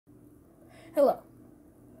Hello,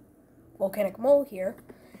 Volcanic Mole here,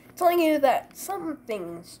 telling you that some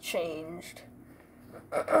things changed.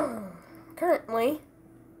 Currently,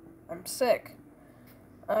 I'm sick.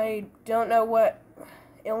 I don't know what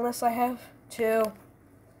illness I have, too.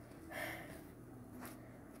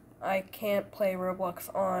 I can't play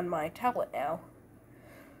Roblox on my tablet now.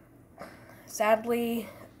 Sadly,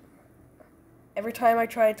 every time I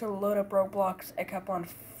tried to load up Roblox, it kept on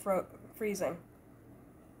freezing.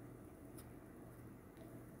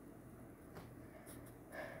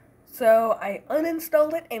 So I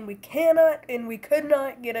uninstalled it, and we could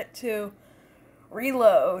not get it to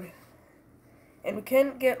reload. And we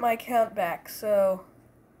couldn't get my account back, so,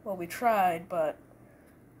 well, we tried, but,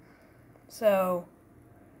 so,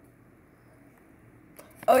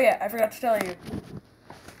 oh yeah, I forgot to tell you.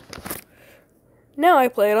 Now I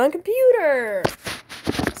play it on computer!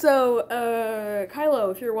 So,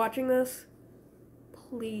 Kylo, if you're watching this,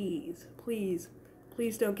 please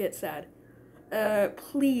don't get sad.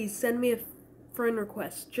 Please send me a friend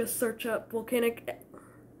request. Just search up Volcanic,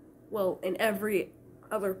 well, and every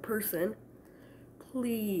other person.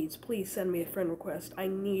 Please send me a friend request. I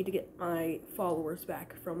need to get my followers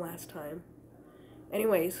back from last time.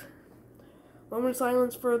 Anyways, moment of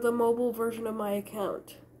silence for the mobile version of my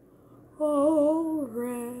account. Oh,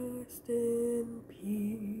 rest in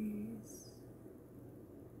peace.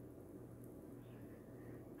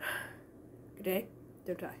 Good day,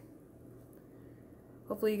 don't die.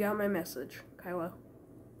 Hopefully you got my message, Kylo.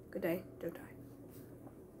 Good day, don't die.